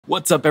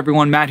What's up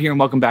everyone, Matt here and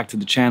welcome back to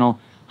the channel.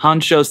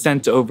 Hansshow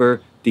sent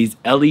over these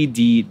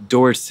LED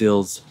door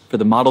sills for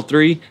the Model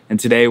 3 and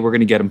today we're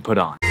gonna get them put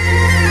on.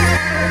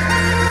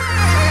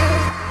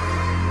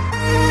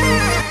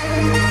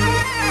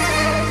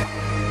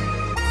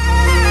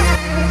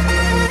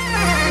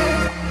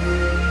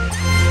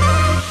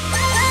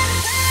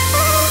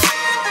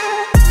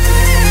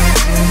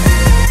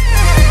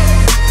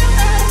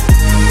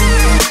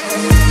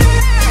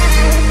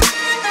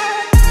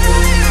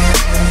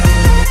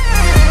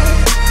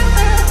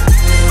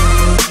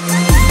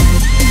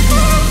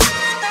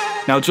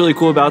 Now what's really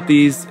cool about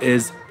these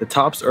is the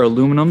tops are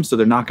aluminum, so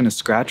they're not gonna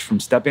scratch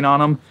from stepping on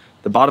them.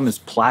 The bottom is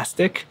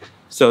plastic,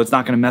 so it's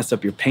not gonna mess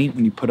up your paint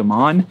when you put them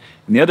on.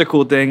 And the other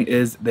cool thing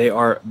is they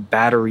are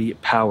battery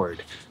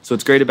powered. So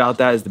what's great about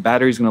that is the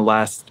battery is gonna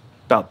last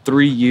about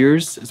 3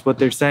 years is what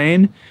they're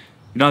saying.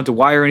 You don't have to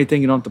wire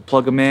anything, you don't have to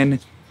plug them in.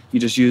 You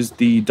just use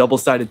the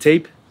double-sided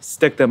tape,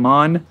 stick them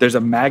on. There's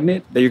a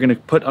magnet that you're gonna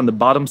put on the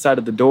bottom side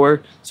of the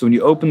door. So when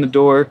you open the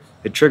door,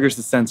 it triggers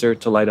the sensor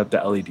to light up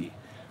the LED.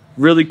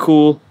 Really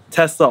cool.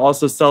 Tesla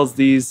also sells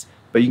these,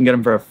 but you can get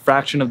them for a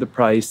fraction of the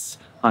price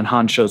on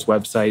Hanssshow's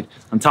website.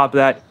 On top of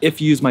that, if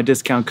you use my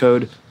discount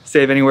code,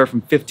 save anywhere from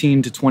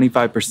 15 to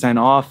 25%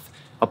 off.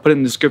 I'll put it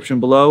in the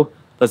description below.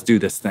 Let's do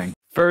this thing.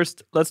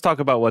 First, let's talk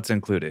about what's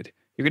included.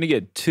 You're gonna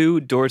get 2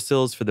 door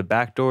sills for the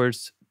back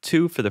doors,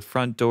 2 for the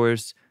front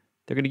doors.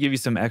 They're gonna give you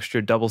some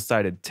extra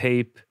double-sided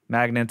tape,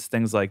 magnets,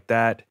 things like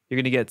that.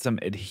 You're gonna get some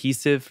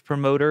adhesive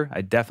promoter.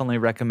 I definitely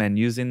recommend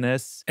using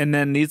this. And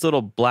then these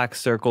little black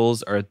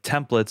circles are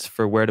templates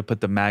for where to put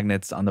the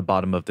magnets on the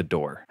bottom of the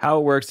door. How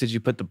it works is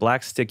you put the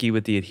black sticky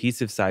with the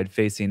adhesive side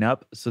facing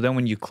up, so then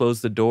when you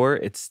close the door,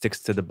 it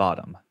sticks to the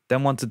bottom.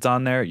 Then once it's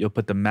on there, you'll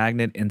put the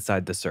magnet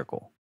inside the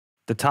circle.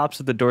 The tops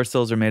of the door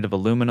sills are made of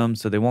aluminum,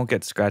 so they won't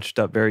get scratched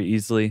up very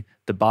easily.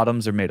 The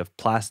bottoms are made of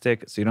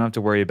plastic, so you don't have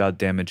to worry about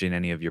damaging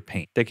any of your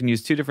paint. They can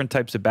use 2 different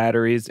types of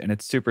batteries, and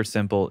it's super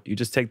simple. You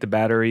just take the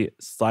battery,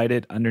 slide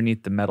it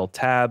underneath the metal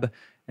tab,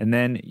 and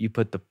then you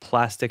put the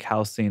plastic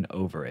housing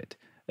over it.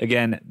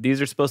 Again,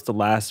 these are supposed to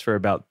last for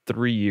about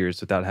 3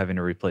 years without having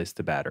to replace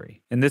the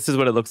battery. And this is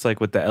what it looks like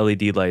with the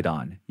LED light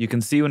on. You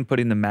can see when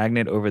putting the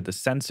magnet over the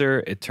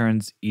sensor, it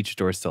turns each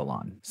door sill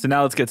on. So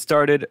now let's get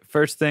started.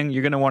 First thing,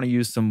 you're gonna wanna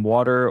use some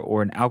water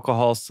or an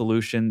alcohol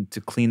solution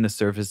to clean the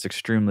surface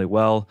extremely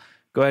well.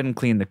 Go ahead and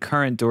clean the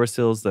current door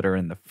sills that are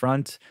in the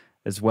front,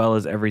 as well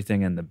as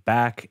everything in the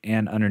back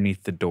and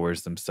underneath the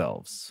doors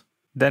themselves.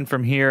 Then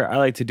from here, I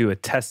like to do a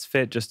test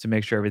fit just to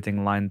make sure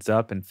everything lines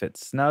up and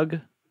fits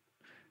snug.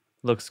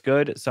 Looks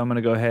good, so I'm gonna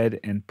go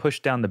ahead and push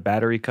down the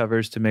battery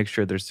covers to make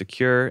sure they're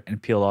secure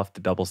and peel off the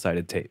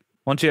double-sided tape.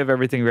 Once you have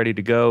everything ready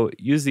to go,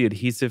 use the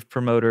adhesive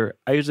promoter.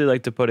 I usually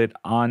like to put it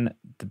on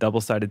the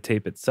double-sided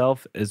tape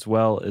itself as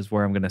well as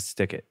where I'm gonna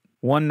stick it.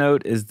 One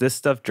note is this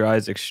stuff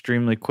dries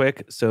extremely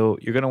quick, so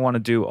you're gonna wanna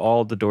do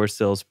all the door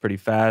sills pretty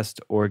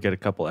fast or get a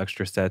couple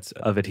extra sets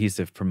of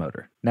adhesive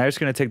promoter. Now you're just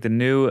gonna take the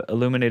new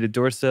illuminated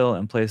door sill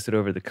and place it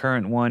over the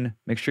current one.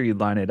 Make sure you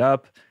line it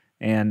up.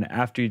 And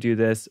after you do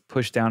this,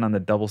 push down on the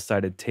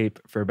double-sided tape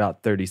for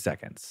about 30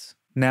 seconds.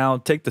 Now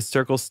take the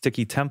circle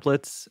sticky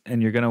templates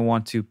and you're gonna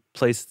want to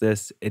place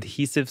this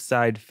adhesive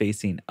side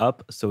facing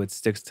up so it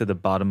sticks to the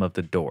bottom of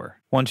the door.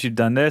 Once you've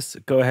done this,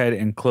 go ahead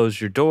and close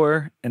your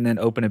door and then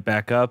open it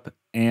back up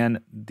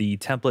and the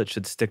template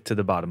should stick to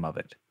the bottom of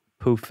it.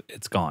 Poof,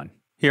 it's gone.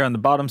 Here on the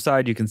bottom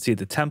side, you can see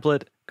the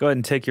template. Go ahead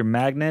and take your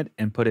magnet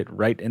and put it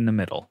right in the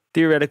middle.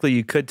 Theoretically,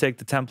 you could take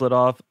the template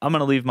off. I'm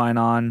gonna leave mine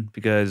on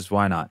because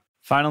why not?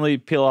 Finally,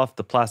 peel off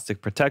the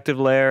plastic protective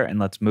layer and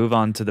let's move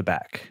on to the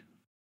back.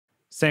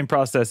 Same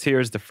process here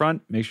as the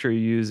front. Make sure you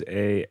use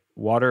a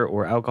water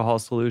or alcohol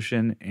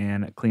solution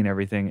and clean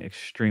everything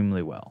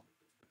extremely well.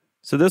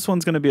 So this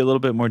one's going to be a little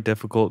bit more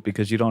difficult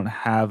because you don't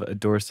have a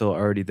door sill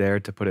already there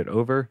to put it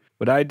over.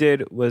 What I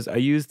did was I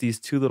used these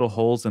 2 little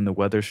holes in the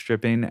weather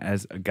stripping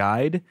as a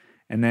guide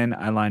and then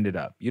I lined it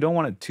up. You don't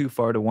want it too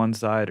far to one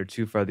side or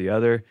too far the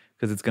other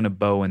because it's going to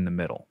bow in the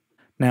middle.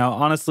 Now,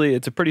 honestly,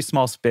 it's a pretty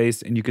small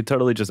space and you could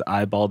totally just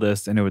eyeball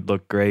this and it would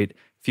look great.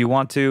 If you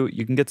want to,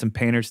 you can get some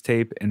painter's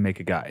tape and make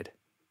a guide.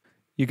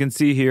 You can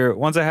see here,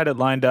 once I had it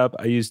lined up,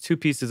 I used 2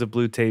 pieces of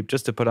blue tape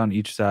just to put on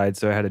each side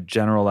so I had a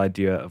general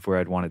idea of where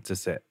I'd want it to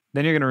sit.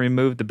 Then you're gonna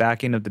remove the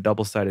backing of the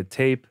double-sided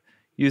tape,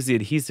 use the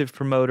adhesive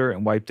promoter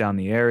and wipe down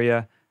the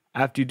area.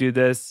 After you do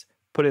this,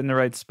 put it in the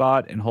right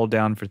spot and hold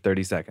down for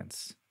 30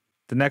 seconds.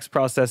 The next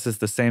process is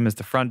the same as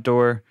the front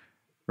door.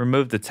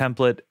 Remove the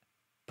template,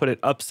 put it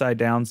upside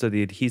down so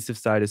the adhesive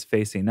side is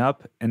facing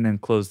up, and then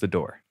close the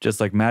door. Just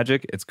like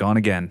magic, it's gone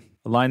again.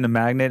 Align the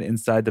magnet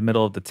inside the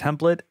middle of the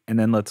template, and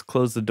then let's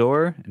close the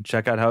door and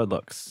check out how it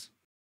looks.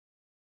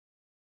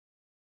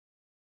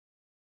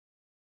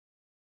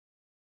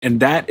 And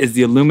that is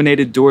the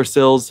illuminated door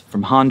sills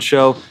from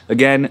Hansshow.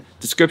 Again,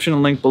 description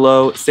and link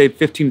below. Save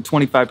 15 to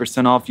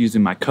 25% off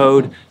using my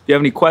code. If you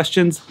have any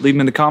questions, leave them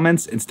in the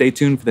comments and stay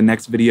tuned for the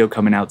next video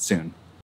coming out soon.